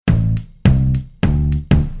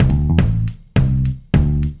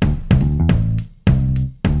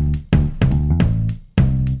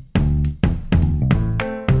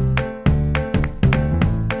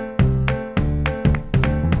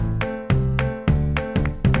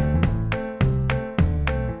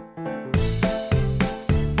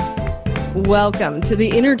Welcome to the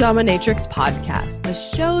Inner Dominatrix podcast, the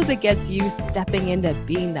show that gets you stepping into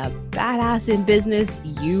being the badass in business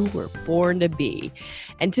you were born to be.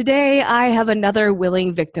 And today I have another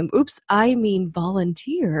willing victim.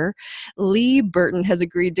 Volunteer. Lee Burton has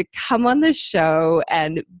agreed to come on the show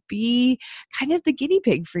and be kind of the guinea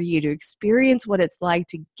pig for you to experience what it's like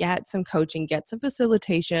to get some coaching, get some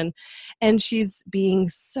facilitation. And she's being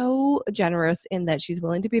so generous in that she's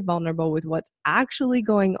willing to be vulnerable with what's actually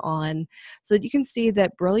going on, so that you can see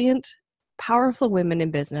that brilliant, powerful women in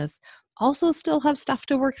business also still have stuff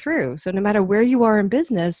to work through. So no matter where you are in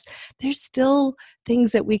business, there's still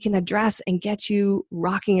things that we can address and get you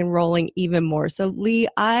rocking and rolling even more. So Lee,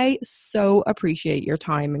 I so appreciate your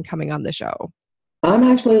time and coming on the show. I'm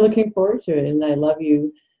actually looking forward to it, and I love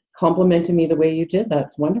you complimenting me the way you did.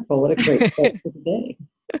 That's wonderful. What a great start to the day.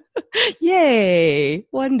 Yay.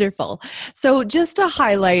 Wonderful. So just a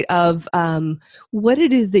highlight of what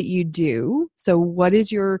it is that you do. So what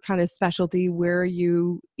is your kind of specialty? Where are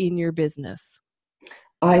you in your business?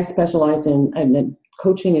 I specialize in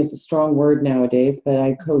coaching is a strong word nowadays, but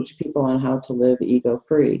I coach people on how to live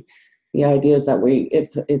ego-free. The idea is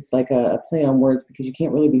that it's like a play on words, because you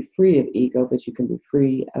can't really be free of ego, but you can be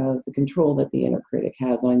free of the control that the inner critic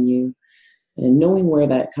has on you. And knowing where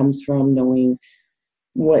that comes from, knowing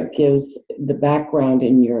what gives the background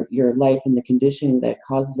in your life and the conditioning that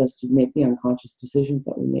causes us to make the unconscious decisions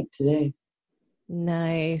that we make today.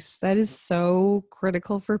 Nice. That is so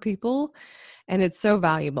critical for people, and it's so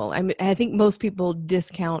valuable. I think most people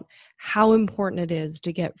discount how important it is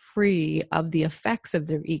to get free of the effects of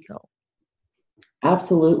their ego.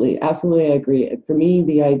 Absolutely. I agree. For me,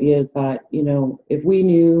 the idea is that, if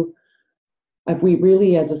we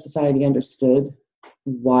really as a society understood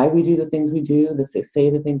why we do the things we do, say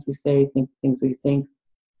the things we say, think the things we think,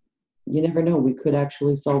 you never know, we could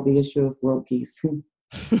actually solve the issue of world peace.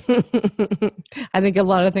 I think a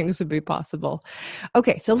lot of things would be possible.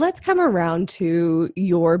 Okay, so let's come around to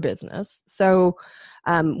your business. So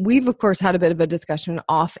we've, of course, had a bit of a discussion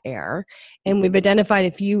off air, and we've identified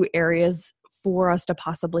a few areas for us to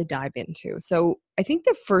possibly dive into. So I think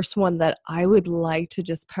the first one that I would like to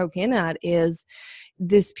just poke in at is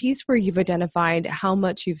this piece where you've identified how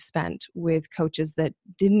much you've spent with coaches that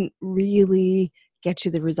didn't really get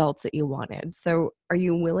you the results that you wanted. So are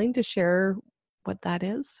you willing to share what that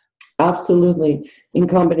is? Absolutely. In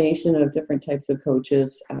combination of different types of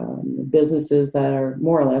coaches, businesses that are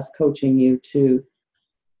more or less coaching you to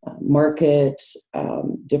market,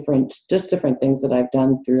 different things that I've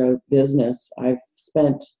done throughout business. I've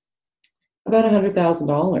spent about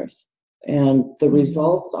 $100,000, and the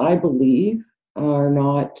results, I believe, are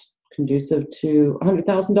not conducive to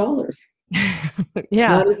 $100,000.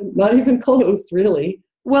 Yeah. Not even close, really.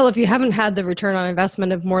 Well, if you haven't had the return on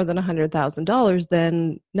investment of more than $100,000,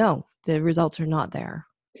 then no, the results are not there.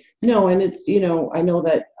 No, and it's, I know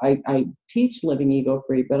that I teach living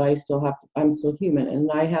ego-free, but I'm still human.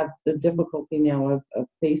 And I have the difficulty now of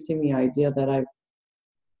facing the idea that I've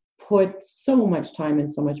put so much time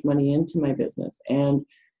and so much money into my business. And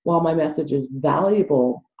while my message is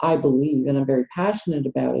valuable, I believe, and I'm very passionate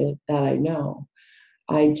about it, that I know,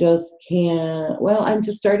 I just can't, I'm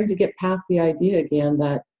just starting to get past the idea again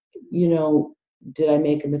that, did I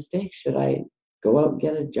make a mistake? Should I go out and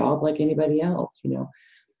get a job like anybody else,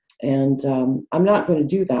 And I'm not going to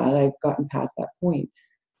do that. I've gotten past that point.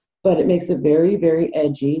 But it makes it very, very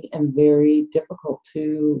edgy and very difficult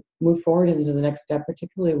to move forward into the next step,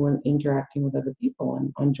 particularly when interacting with other people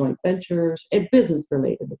on joint ventures and business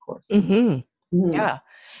related, of course. Mm-hmm. Mm-hmm. Yeah.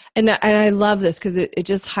 And I love this because it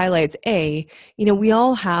just highlights, we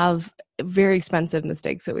all have very expensive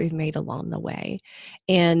mistakes that we've made along the way.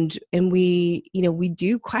 And we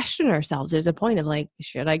do question ourselves. There's a point of like,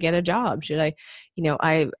 should I get a job? Should I,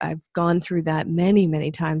 I've gone through that many,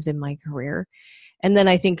 many times in my career. And then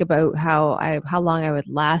I think about how long I would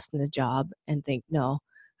last in a job and think, no,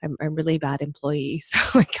 I'm a really bad employee.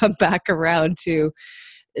 So I come back around to,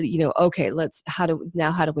 okay, how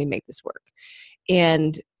do we make this work?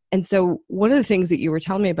 And so one of the things that you were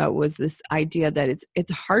telling me about was this idea that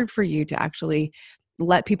it's hard for you to actually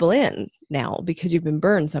let people in now because you've been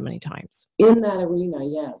burned so many times. In that arena,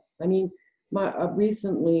 yes. I mean,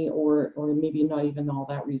 recently, or maybe not even all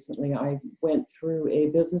that recently, I went through a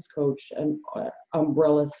business coach, an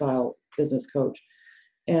umbrella style business coach.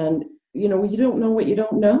 And, you don't know what you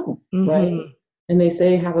don't know, mm-hmm. right? And they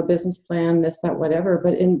say, have a business plan, this, that, whatever.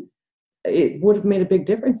 But it would have made a big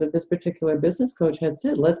difference if this particular business coach had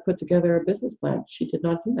said, let's put together a business plan. She did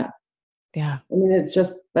not do that. Yeah. I mean, that's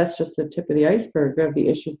just the tip of the iceberg of the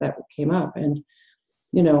issues that came up. And,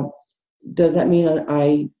 does that mean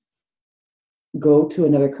I go to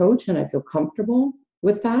another coach and I feel comfortable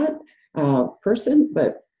with that person.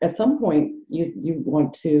 But at some point, you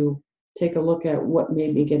want to take a look at what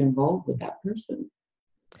made me get involved with that person.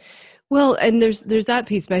 Well, and there's that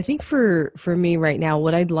piece, but I think for me right now,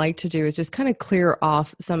 what I'd like to do is just kind of clear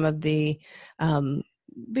off some of the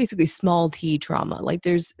basically small T trauma. Like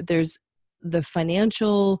there's the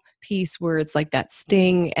financial piece where it's like that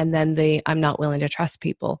sting, and then I'm not willing to trust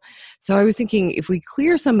people. So I was thinking if we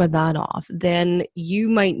clear some of that off, then you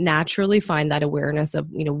might naturally find that awareness of,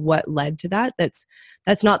 what led to that.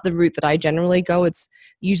 That's not the route that I generally go. It's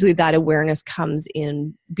usually that awareness comes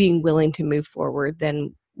in being willing to move forward.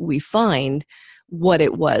 Then we find what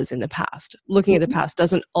it was in the past. Looking at the past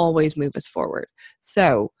doesn't always move us forward.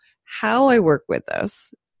 So how I work with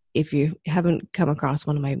this, if you haven't come across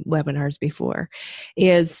one of my webinars before,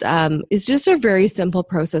 is just a very simple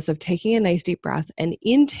process of taking a nice deep breath. And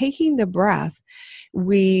in taking the breath,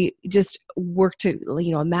 we just work to,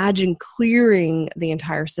 imagine clearing the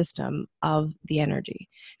entire system of the energy.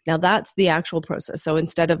 Now that's the actual process. So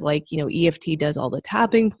instead of EFT does all the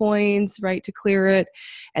tapping points, right, to clear it.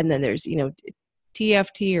 And then there's,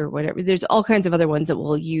 TFT or whatever. There's all kinds of other ones that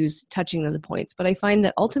will use touching of the points. But I find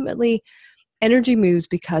that ultimately energy moves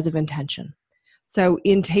because of intention. So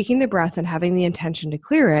in taking the breath and having the intention to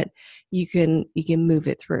clear it, you can move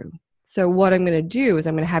it through. So what I'm going to do is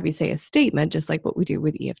I'm going to have you say a statement, just like what we do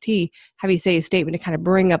with EFT, have you say a statement to kind of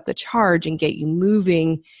bring up the charge and get you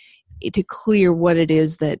moving to clear what it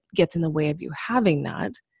is that gets in the way of you having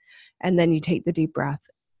that. And then you take the deep breath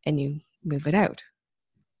and you move it out.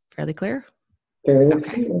 Fairly clear? Very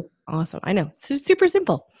okay. Clear. Awesome. I know. So super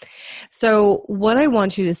simple. So what I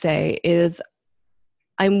want you to say is,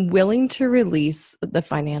 I'm willing to release the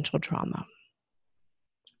financial trauma.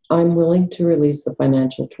 I'm willing to release the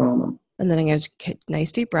financial trauma. And then I'm going to get a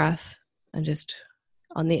nice deep breath. And just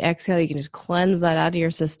on the exhale, you can just cleanse that out of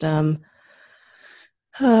your system.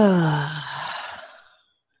 And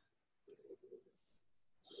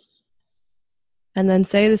then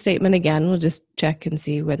say the statement again. We'll just check and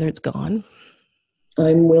see whether it's gone.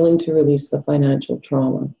 I'm willing to release the financial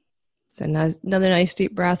trauma. So another nice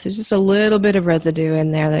deep breath. There's just a little bit of residue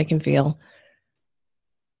in there that I can feel.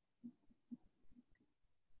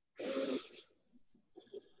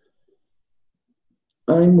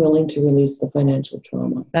 I'm willing to release the financial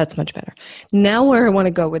trauma. That's much better. Now where I want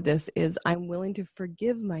to go with this is I'm willing to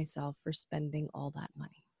forgive myself for spending all that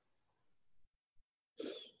money.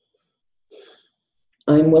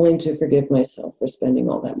 I'm willing to forgive myself for spending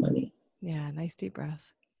all that money. Yeah, nice deep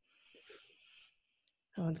breath.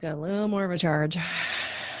 That one's got a little more of a charge.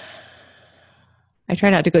 I try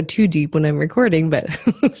not to go too deep when I'm recording, but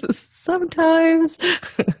sometimes.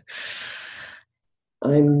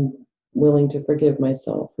 I'm willing to forgive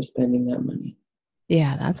myself for spending that money.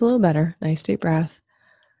 Yeah, that's a little better. Nice deep breath.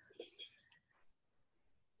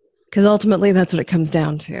 Because ultimately, that's what it comes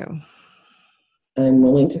down to. I'm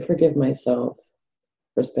willing to forgive myself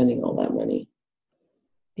for spending all that money.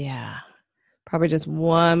 Yeah. Probably just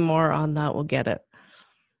one more on that will get it.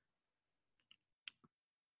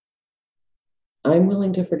 I'm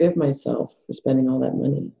willing to forgive myself for spending all that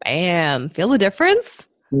money. Bam. Feel the difference?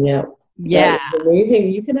 Yeah. Yeah. That's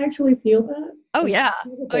amazing. You can actually feel that? Oh, yeah.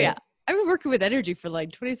 Oh, yeah. I've been working with energy for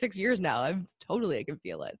like 26 years now. I can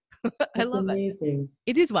feel it. I love amazing.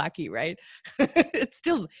 It is wacky, right? It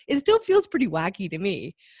still feels pretty wacky to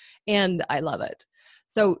me. And I love it.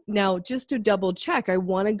 So now just to double check, I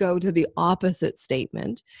want to go to the opposite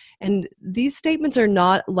statement. And these statements are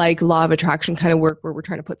not like law of attraction kind of work where we're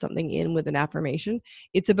trying to put something in with an affirmation.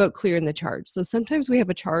 It's about clearing the charge. So sometimes we have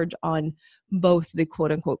a charge on both the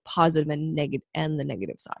quote unquote positive and the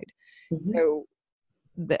negative side. Mm-hmm. So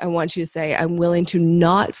I want you to say, I'm willing to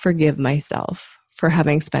not forgive myself for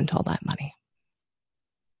having spent all that money.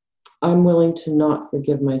 I'm willing to not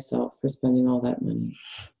forgive myself for spending all that money.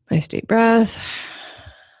 Nice deep breath.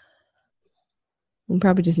 We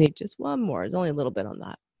probably just need just one more. There's only a little bit on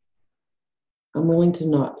that. I'm willing to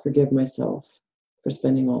not forgive myself for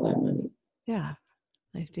spending all that money. Yeah.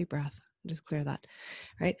 Nice deep breath. Just clear that.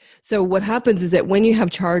 Right. So what happens is that when you have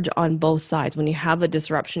charge on both sides, when you have a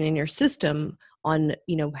disruption in your system on,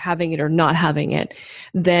 having it or not having it,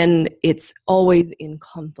 then it's always in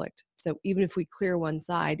conflict. So even if we clear one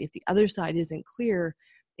side, if the other side isn't clear,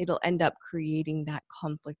 it'll end up creating that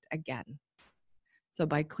conflict again. So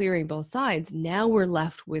by clearing both sides, now we're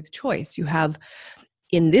left with choice. You have,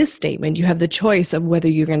 in this statement, you have the choice of whether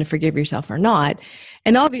you're going to forgive yourself or not.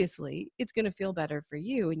 And obviously, it's going to feel better for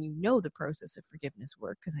you. And you know the process of forgiveness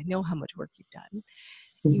work because I know how much work you've done.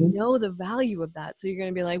 Mm-hmm. You know the value of that. So you're going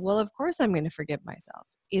to be like, well, of course I'm going to forgive myself.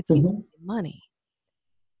 It's money.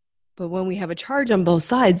 But when we have a charge on both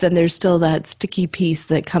sides, then there's still that sticky piece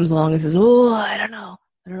that comes along and says, oh, I don't know.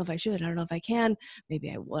 I don't know if I should. I don't know if I can.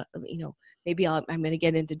 Maybe I want, maybe I'm going to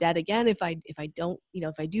get into debt again. If I don't,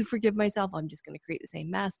 if I do forgive myself, I'm just going to create the same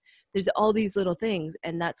mess. There's all these little things.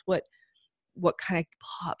 And that's what kind of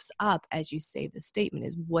pops up as you say the statement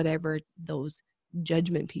is whatever those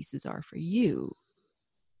judgment pieces are for you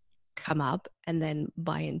come up. And then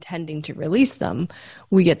by intending to release them,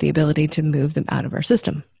 we get the ability to move them out of our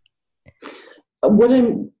system. What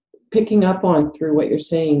I'm picking up on through what you're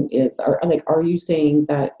saying is, are you saying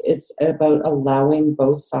that it's about allowing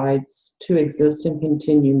both sides to exist and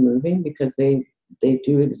continue moving because they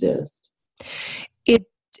do exist?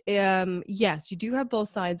 Yes, you do have both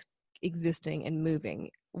sides existing and moving.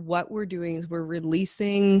 What we're doing is we're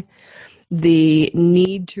releasing the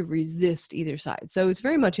need to resist either side. So it's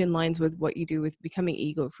very much in lines with what you do with becoming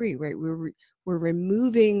ego-free, right? We're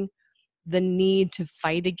removing the need to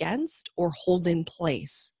fight against or hold in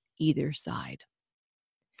place either side.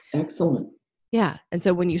 Excellent. Yeah. And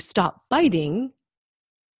so when you stop fighting,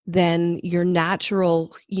 then your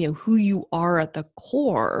natural, who you are at the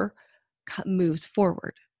core moves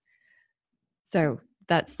forward. So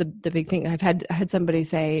that's the big thing. I had somebody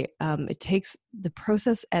say the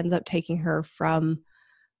process ends up taking her from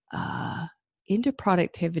into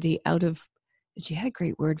productivity out of, she had a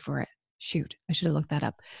great word for it. Shoot, I should have looked that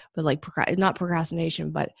up. But like not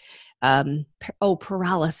procrastination, but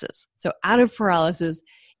paralysis. So out of paralysis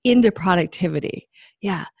into productivity.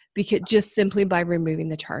 Yeah, because just simply by removing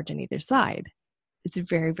the charge on either side. It's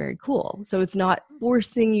very, very cool. So it's not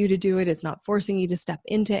forcing you to do it. It's not forcing you to step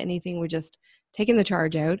into anything. We're just taking the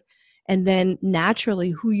charge out. And then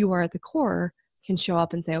naturally who you are at the core can show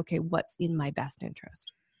up and say, okay, what's in my best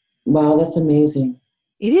interest? Wow, that's amazing.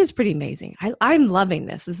 It is pretty amazing. I'm loving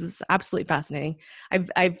this. This is absolutely fascinating.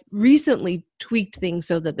 I've recently tweaked things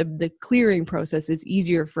so that the clearing process is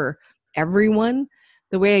easier for everyone.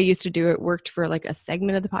 The way I used to do it worked for like a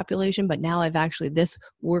segment of the population, but now this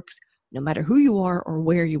works no matter who you are or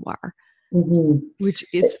where you are, which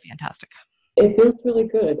is fantastic. It feels really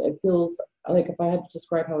good. It feels like, if I had to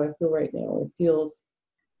describe how I feel right now, it feels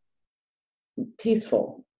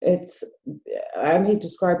peaceful. I may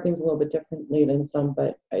describe things a little bit differently than some,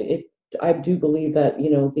 but I do believe that,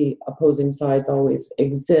 the opposing sides always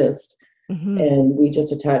exist, and we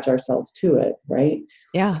just attach ourselves to it, right?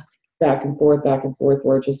 Yeah. Back and forth,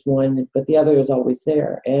 we're just one, but the other is always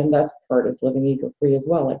there. And that's part of living ego-free as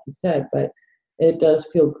well, like you said. But it does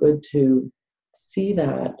feel good to see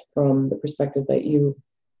that from the perspective that you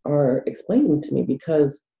are explaining to me,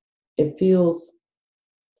 because it feels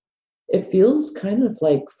kind of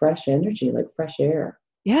like fresh energy, like fresh air.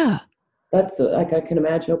 Yeah. That's like, I can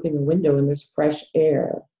imagine opening a window and there's fresh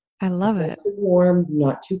air. I love it. Not too warm,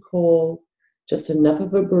 not too cold, just enough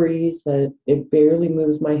of a breeze that it barely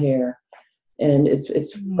moves my hair. And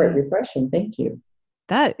it's refreshing. Thank you.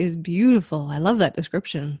 That is beautiful. I love that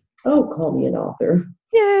description. Oh, call me an author.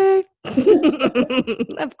 Yay.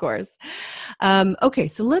 Of course. Okay,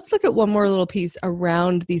 so let's look at one more little piece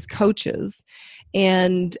around these coaches.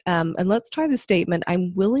 And let's try the statement,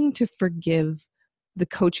 I'm willing to forgive the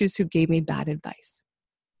coaches who gave me bad advice.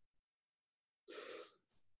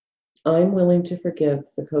 I'm willing to forgive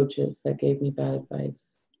the coaches that gave me bad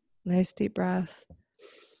advice. Nice deep breath.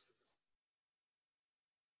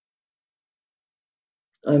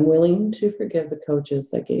 I'm willing to forgive the coaches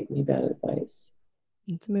that gave me bad advice.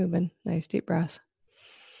 It's moving. Nice deep breath.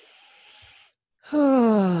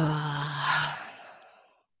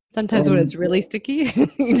 Sometimes when it's really sticky,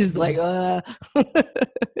 you just like,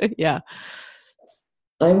 yeah.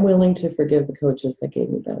 I'm willing to forgive the coaches that gave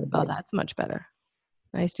me bad advice. Oh, that's much better.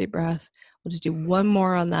 Nice deep breath. We'll just do one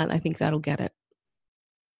more on that. I think that'll get it.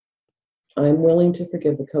 I'm willing to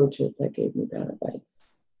forgive the coaches that gave me bad advice.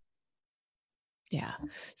 Yeah.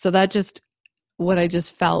 So what I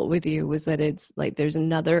just felt with you was that it's like there's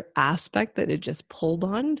another aspect that it just pulled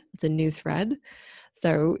on. It's a new thread.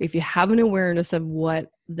 So if you have an awareness of where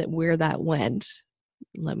that went,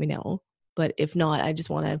 let me know. But if not, I just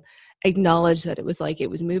want to acknowledge that it was like it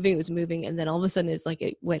was moving, and then all of a sudden it's like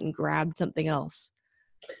it went and grabbed something else.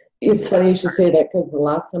 It's funny you should say that, because the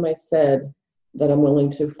last time I said that I'm willing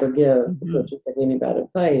to forgive the coaches that gave me bad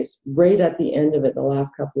advice, right at the end of it, the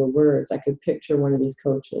last couple of words, I could picture one of these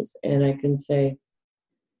coaches, and I can say,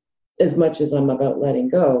 as much as I'm about letting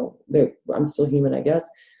go, I'm still human, I guess,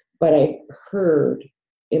 but I heard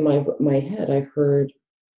in my head, I heard,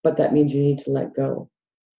 but that means you need to let go.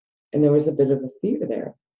 And there was a bit of a fear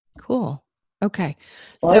there. Cool. Okay.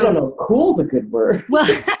 Well, I don't know. Cool's a good word. Well,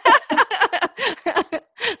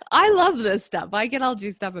 I love this stuff. I get all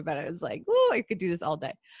juiced up about it. It's like, oh, I could do this all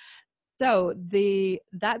day. So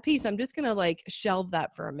that piece, I'm just going to like shelve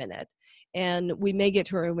that for a minute, and we may get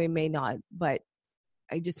to it and we may not, but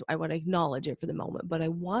I want to acknowledge it for the moment. But I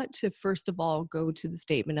want to first of all go to the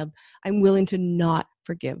statement of, I'm willing to not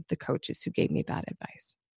forgive the coaches who gave me bad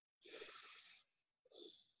advice.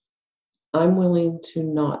 I'm willing to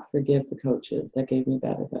not forgive the coaches that gave me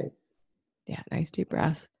bad advice. Yeah, nice deep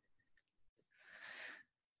breath.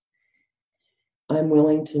 I'm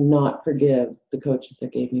willing to not forgive the coaches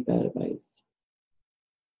that gave me bad advice.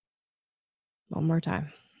 One more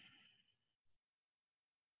time.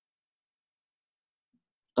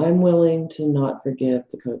 I'm willing to not forgive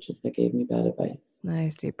the coaches that gave me bad advice.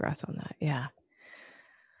 Nice deep breath on that. Yeah.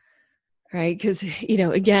 Right. Because,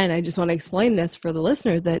 again, I just want to explain this for the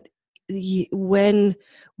listener that when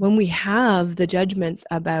we have the judgments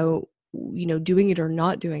about, doing it or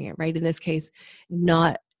not doing it, right? In this case,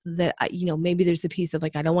 not that, maybe there's a piece of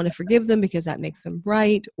like, I don't want to forgive them because that makes them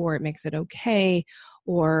right, or it makes it okay,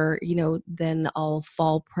 or, then I'll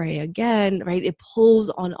fall prey again, right? It pulls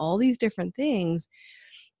on all these different things.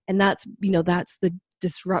 And that's the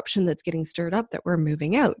disruption that's getting stirred up that we're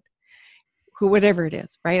moving out. Whatever it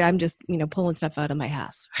is, right? I'm just, pulling stuff out of my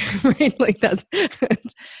ass, right? Like that's,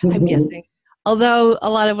 I'm guessing. Although a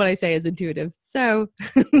lot of what I say is intuitive. So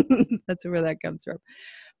that's where that comes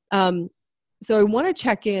from. So I want to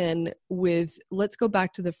check in with, let's go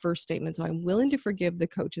back to the first statement. So I'm willing to forgive the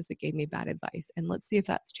coaches that gave me bad advice. And let's see if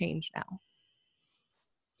that's changed now.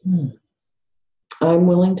 I'm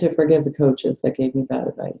willing to forgive the coaches that gave me bad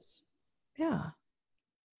advice. Yeah.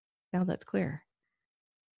 Now that's clear.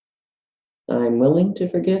 I'm willing to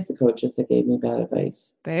forgive the coaches that gave me bad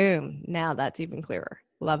advice. Boom. Now that's even clearer.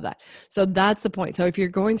 Love that. So that's the point. So if you're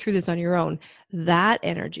going through this on your own, that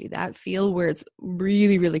energy, that feel where it's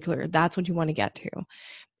really, really clear, that's what you want to get to.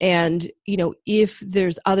 And, if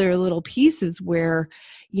there's other little pieces where,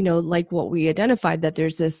 like what we identified, that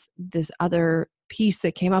there's this other piece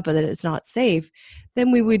that came up that it's not safe,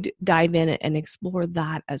 then we would dive in and explore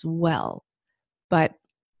that as well. But,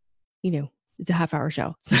 it's a half-hour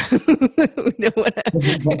show. So we don't want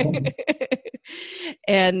to.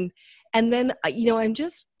 And then, I'm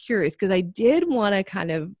just curious because I did want to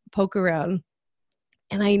kind of poke around.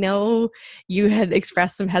 And I know you had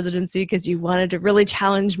expressed some hesitancy because you wanted to really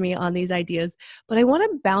challenge me on these ideas. But I want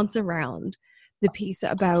to bounce around the piece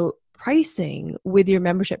about pricing with your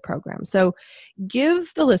membership program. So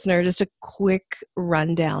give the listener just a quick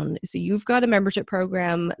rundown. So you've got a membership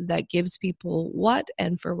program that gives people what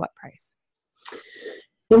and for what price?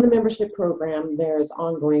 In the membership program, there's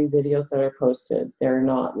ongoing videos that are posted. They're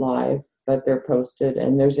not live, but they're posted,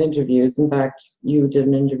 and there's interviews. In fact, you did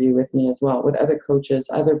an interview with me as well, with other coaches,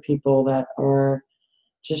 other people that are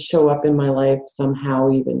just show up in my life somehow,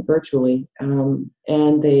 even virtually,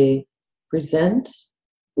 and they present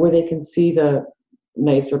where they can see the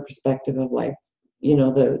nicer perspective of life,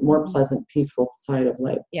 the more pleasant, peaceful side of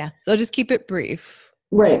life. Yeah, so just keep it brief.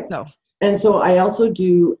 Right. So I also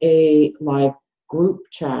do a live group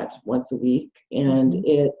chat once a week, and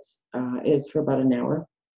it is for about an hour,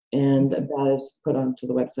 and that is put onto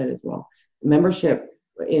the website as well. Membership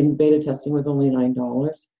in beta testing was only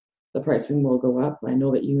 $9. The pricing will go up. I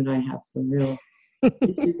know that you and I have some real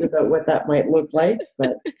issues about what that might look like,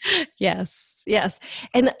 but yes.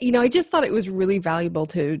 And I just thought it was really valuable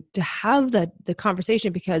to have the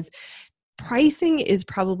conversation, because pricing is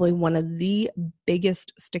probably one of the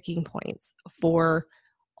biggest sticking points for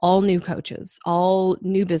all new coaches, all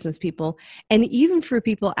new business people, and even for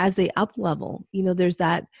people as they up level. There's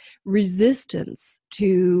that resistance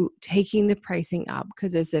to taking the pricing up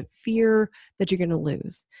because there's a fear that you're going to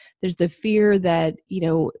lose. There's the fear that,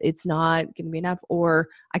 it's not going to be enough, or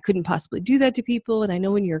I couldn't possibly do that to people. And I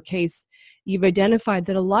know in your case, you've identified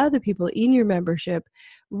that a lot of the people in your membership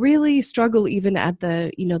really struggle even at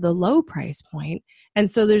the, the low price point. And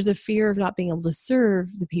so there's a fear of not being able to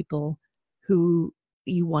serve the people who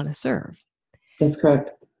you want to serve. That's correct.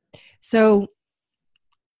 So,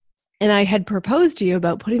 and I had proposed to you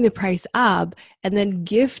about putting the price up and then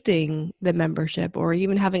gifting the membership, or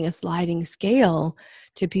even having a sliding scale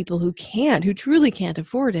to people who truly can't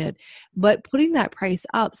afford it, but putting that price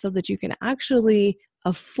up so that you can actually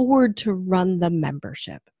afford to run the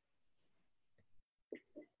membership.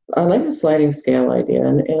 I like the sliding scale idea.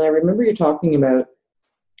 And I remember you talking about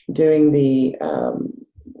doing the,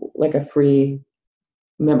 like a free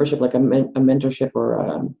membership, like a mentorship, or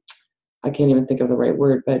I can't even think of the right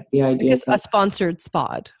word, but the idea is a sponsored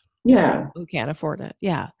spot. Yeah. Who can't afford it.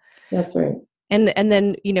 Yeah. That's right. And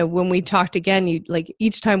then, when we talked again,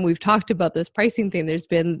 each time we've talked about this pricing thing, there's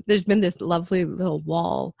been this lovely little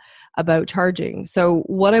wall about charging. So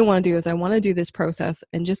what I want to do is I want to do this process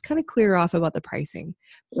and just kind of clear off about the pricing.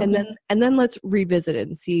 And then let's revisit it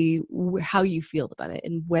and see how you feel about it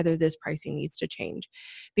and whether this pricing needs to change.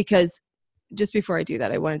 Because just before I do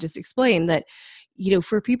that, I want to just explain that,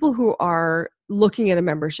 for people who are looking at a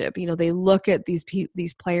membership, they look at these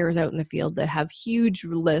players out in the field that have huge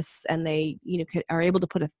lists, and they, are able to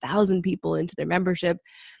put 1,000 people into their membership,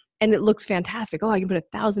 and it looks fantastic. Oh, I can put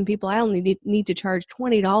 1,000 people. I only need to charge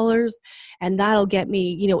 $20, and that'll get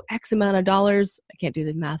me, X amount of dollars. I can't do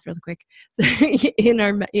the math real quick.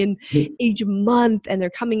 in each month, and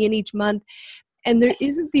they're coming in each month. And there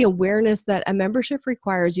isn't the awareness that a membership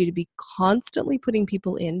requires you to be constantly putting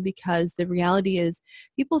people in, because the reality is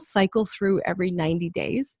people cycle through every 90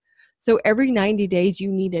 days. So every 90 days,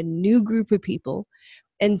 you need a new group of people.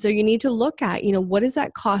 And so you need to look at, what does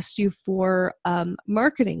that cost you for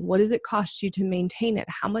marketing? What does it cost you to maintain it?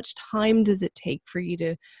 How much time does it take for you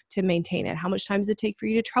to maintain it? How much time does it take for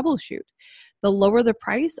you to troubleshoot? The lower the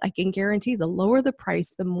price, I can guarantee the lower the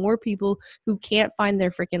price, the more people who can't find their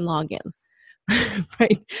freaking login.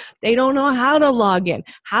 Right? They don't know how to log in.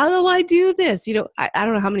 How do I do this? I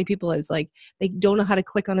don't know how many people I was like, they don't know how to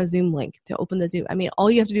click on a Zoom link to open the Zoom. I mean, all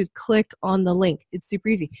you have to do is click on the link. It's super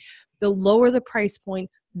easy. The lower the price point,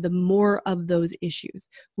 the more of those issues,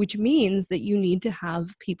 which means that you need to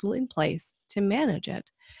have people in place to manage it.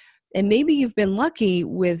 And maybe you've been lucky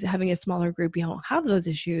with having a smaller group, you don't have those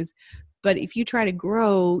issues. But if you try to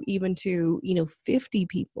grow even to, 50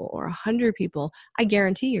 people or 100 people, I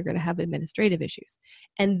guarantee you're going to have administrative issues.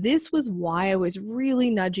 And this was why I was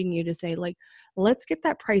really nudging you to say, let's get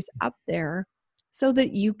that price up there so that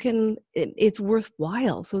it's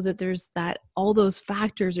worthwhile, so that there's all those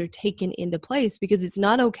factors are taken into place, because it's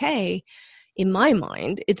not okay, in my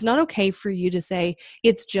mind, it's not okay for you to say,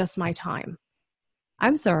 it's just my time.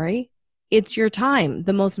 I'm sorry. It's your time,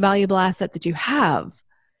 the most valuable asset that you have.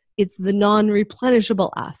 It's the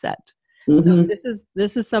non-replenishable asset. Mm-hmm. So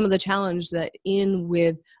this is some of the challenge that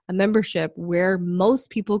with a membership where most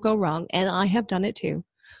people go wrong, and I have done it too.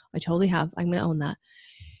 I totally have. I'm going to own that.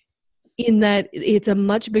 In that it's a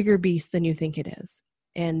much bigger beast than you think it is.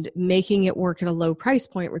 And making it work at a low price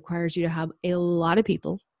point requires you to have a lot of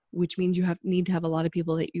people, which means you need to have a lot of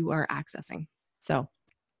people that you are accessing. So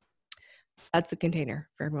that's a container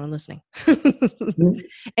for everyone listening.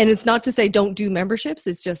 And it's not to say don't do memberships.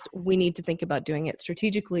 It's just we need to think about doing it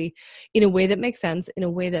strategically in a way that makes sense, in a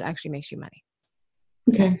way that actually makes you money.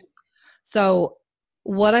 Okay. So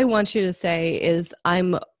what I want you to say is,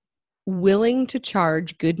 I'm willing to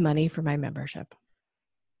charge good money for my membership.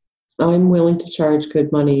 I'm willing to charge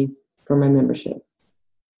good money for my membership.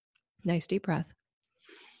 Nice deep breath.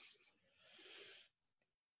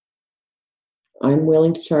 I'm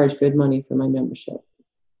willing to charge good money for my membership.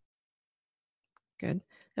 Good.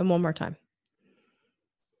 And one more time.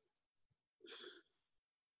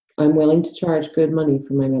 I'm willing to charge good money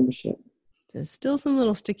for my membership. There's still some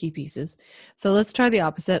little sticky pieces. So let's try the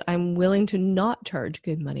opposite. I'm willing to not charge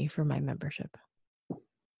good money for my membership.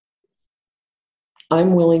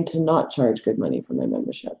 I'm willing to not charge good money for my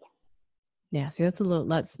membership. Yeah, see,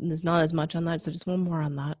 there's not as much on that. So just one more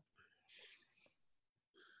on that.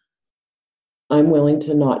 I'm willing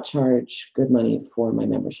to not charge good money for my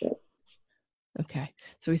membership. Okay.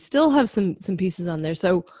 So we still have some pieces on there.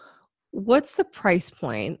 So what's the price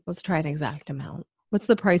point? Let's try an exact amount. What's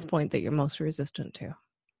the price point that you're most resistant to?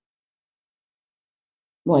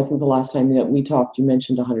 Well, I think the last time that we talked, you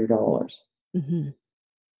mentioned $100. Mm-hmm.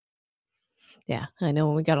 Yeah, I know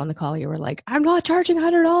when we got on the call, you were like, I'm not charging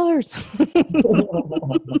 $100.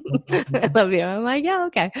 I love you. I'm like, yeah,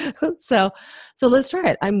 okay. So let's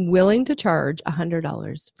try it. I'm willing to charge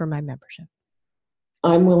 $100 for my membership.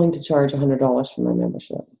 I'm willing to charge $100 for my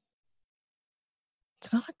membership.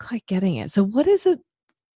 It's not quite getting it. So what is it?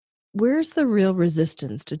 Where's the real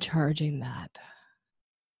resistance to charging that?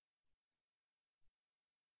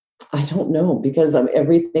 I don't know, because of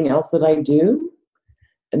everything else that I do,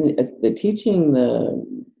 and the teaching,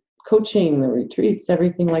 the coaching, the retreats,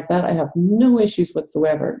 everything like that, I have no issues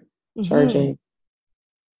whatsoever charging,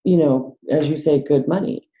 as you say, good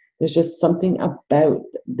money. There's just something about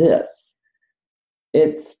this.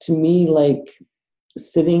 It's, to me, like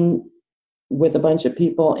sitting with a bunch of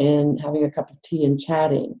people and having a cup of tea and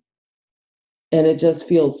chatting. And it just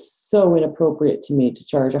feels so inappropriate to me to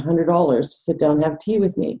charge $100 to sit down and have tea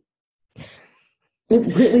with me.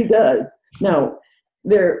 It really does. Now,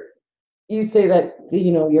 you say that,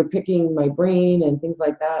 you're picking my brain and things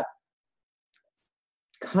like that.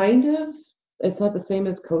 Kind of. It's not the same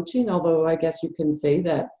as coaching, although I guess you can say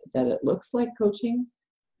that it looks like coaching.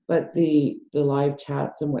 But the live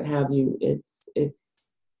chats and what have you, it's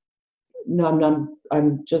no,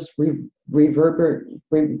 I'm just what's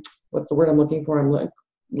the word I'm looking for? I'm like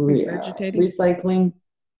Regurgitating. Recycling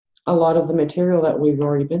a lot of the material that we've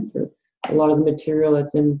already been through, a lot of the material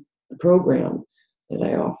that's in the program that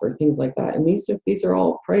I offer, things like that. And these are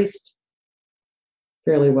all priced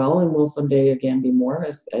fairly well, and will someday again be more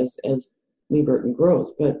as Lee Burton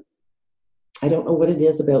grows. But I don't know what it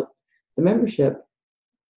is about the membership.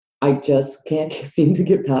 I just can't seem to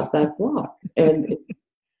get past that block. And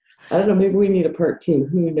I don't know, maybe we need a part 2.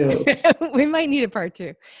 Who knows? We might need a part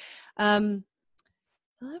 2.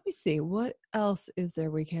 Let me see. What else is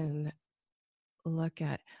there we can look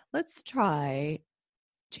at? Let's try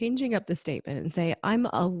changing up the statement and say, I'm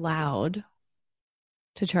allowed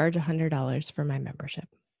to charge $100 for my membership.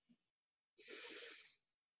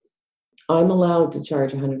 I'm allowed to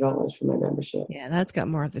charge $100 for my membership. Yeah, that's got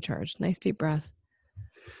more of the charge. Nice deep breath.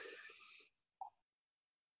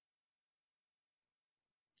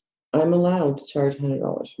 I'm allowed to charge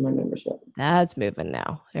 $100 for my membership. That's moving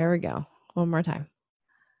now. There we go. One more time.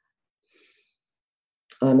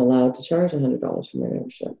 I'm allowed to charge $100 for my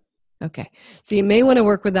membership. Okay. So you may want to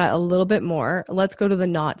work with that a little bit more. Let's go to the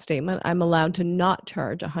not statement. I'm allowed to not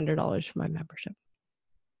charge $100 for my membership.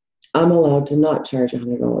 I'm allowed to not charge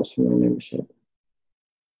 $100 for my membership.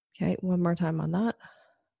 Okay. One more time on that.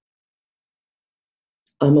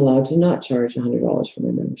 I'm allowed to not charge $100 for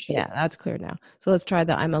my membership. Yeah, that's clear now. So let's try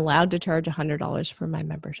that. I'm allowed to charge $100 for my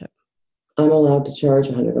membership. I'm allowed to charge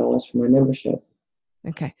 $100 for my membership.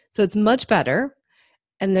 Okay. So it's much better.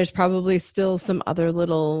 And there's probably still some other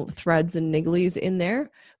little threads and nigglies in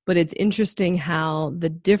there, but it's interesting how the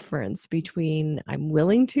difference between I'm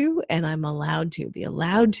willing to and I'm allowed to, the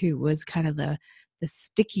allowed to was kind of the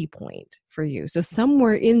sticky point for you. So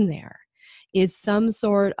somewhere in there is some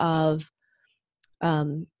sort of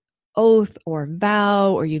oath or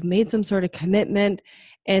vow, or you've made some sort of commitment.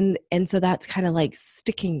 And so that's kind of like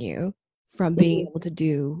sticking you from being able to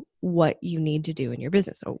do what you need to do in your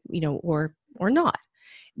business, or not.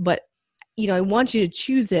 But, I want you to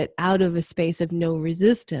choose it out of a space of no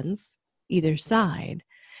resistance, either side,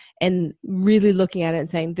 and really looking at it and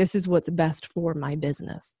saying, this is what's best for my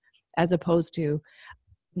business, as opposed to,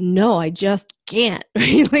 no, I just can't.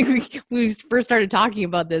 Right? Like we first started talking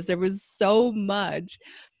about this, there was so much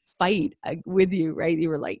fight with you, right? You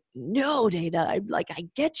were like, no, Dana, I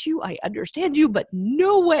get you, I understand you, but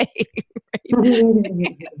no way. I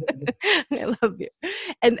love you.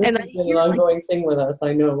 And it's been an ongoing thing with us.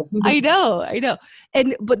 I know. I know.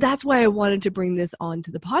 But that's why I wanted to bring this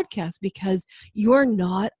onto the podcast, because you're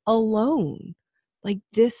not alone. Like,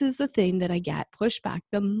 this is the thing that I get pushback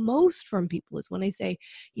the most from people, is when I say,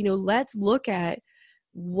 let's look at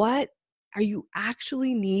what are you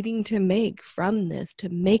actually needing to make from this to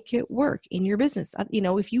make it work in your business.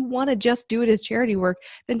 If you want to just do it as charity work,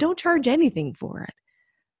 then don't charge anything for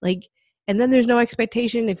it. And then there's no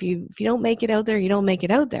expectation. If you don't make it out there, you don't make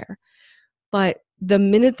it out there. But the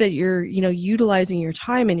minute that you're, utilizing your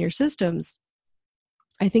time and your systems,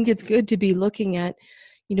 I think it's good to be looking at,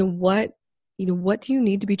 what do you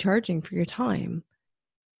need to be charging for your time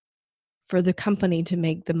for the company to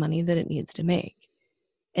make the money that it needs to make?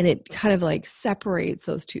 And it kind of like separates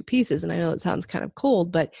those two pieces. And I know it sounds kind of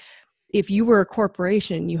cold, but if you were a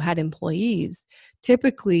corporation, you had employees,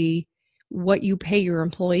 typically what you pay your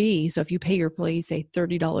employee. So if you pay your employee, say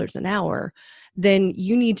 $30 an hour, then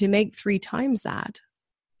you need to make 3 times that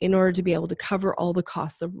in order to be able to cover all the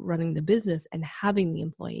costs of running the business and having the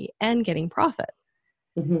employee and getting profit.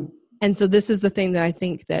 Mm-hmm. And so this is the thing that I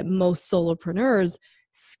think that most solopreneurs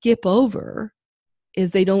skip over,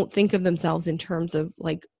 is they don't think of themselves in terms of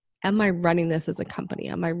like, am I running this as a company?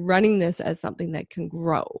 Am I running this as something that can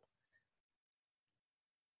grow?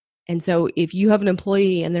 And so if you have an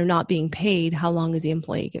employee and they're not being paid, how long is the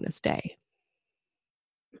employee going to stay?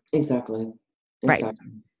 Exactly. Right.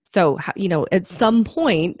 So, at some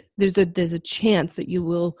point, there's a chance that you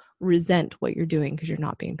will resent what you're doing because you're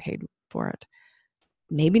not being paid for it.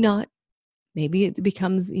 Maybe not. Maybe it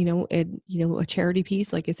becomes, a charity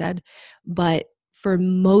piece, like I said. But for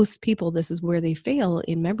most people, this is where they fail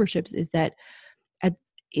in memberships, is that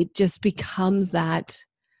it just becomes that,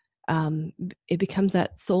 it becomes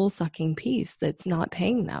that soul-sucking piece that's not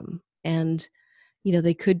paying them. And,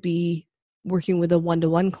 they could be working with a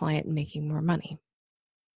one-to-one client and making more money.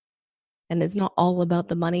 And it's not all about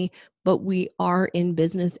the money, but we are in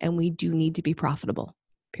business and we do need to be profitable,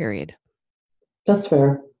 period. That's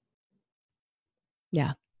fair.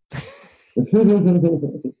 Yeah.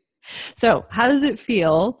 So how does it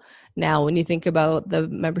feel now when you think about the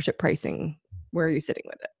membership pricing? Where are you sitting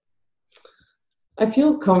with it? I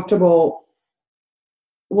feel comfortable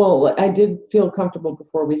Well, I did feel comfortable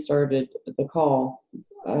before we started the call,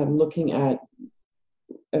 looking at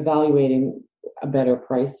evaluating a better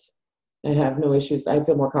price. I have no issues. I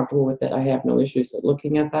feel more comfortable with it. I have no issues at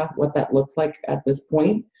looking at that, what that looks like at this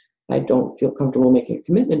point. I don't feel comfortable making a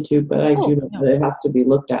commitment to, but I do know that it has to be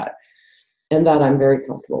looked at, and that I'm very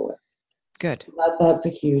comfortable with. Good. That's a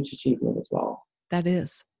huge achievement as well. That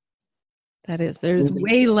is. There's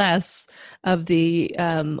way less of the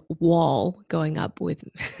wall going up with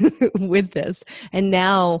with this. And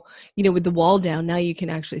now, with the wall down, now you can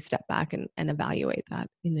actually step back and evaluate that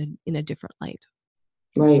in a different light.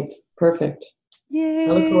 Right. Perfect. Yay.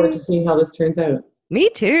 I look forward to seeing how this turns out. Me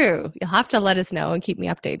too. You'll have to let us know and keep me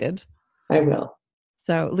updated. I will.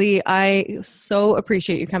 So, Lee, I so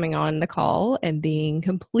appreciate you coming on the call and being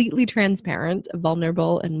completely transparent,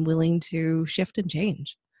 vulnerable, and willing to shift and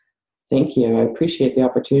change. Thank you. I appreciate the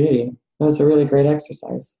opportunity. That was a really great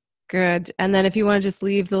exercise. Good. And then if you want to just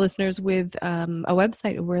leave the listeners with a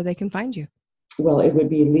website where they can find you. Well, it would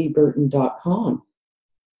be leeburton.com.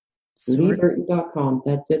 leeburton.com.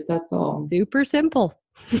 That's it. That's all. Super simple.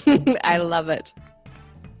 I love it.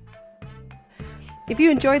 If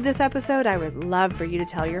you enjoyed this episode, I would love for you to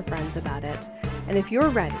tell your friends about it. And if you're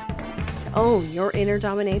ready to own your inner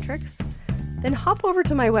dominatrix, then hop over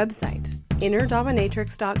to my website,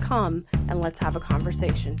 innerdominatrix.com, and let's have a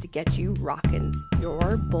conversation to get you rocking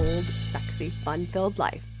your bold, sexy, fun-filled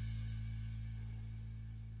life.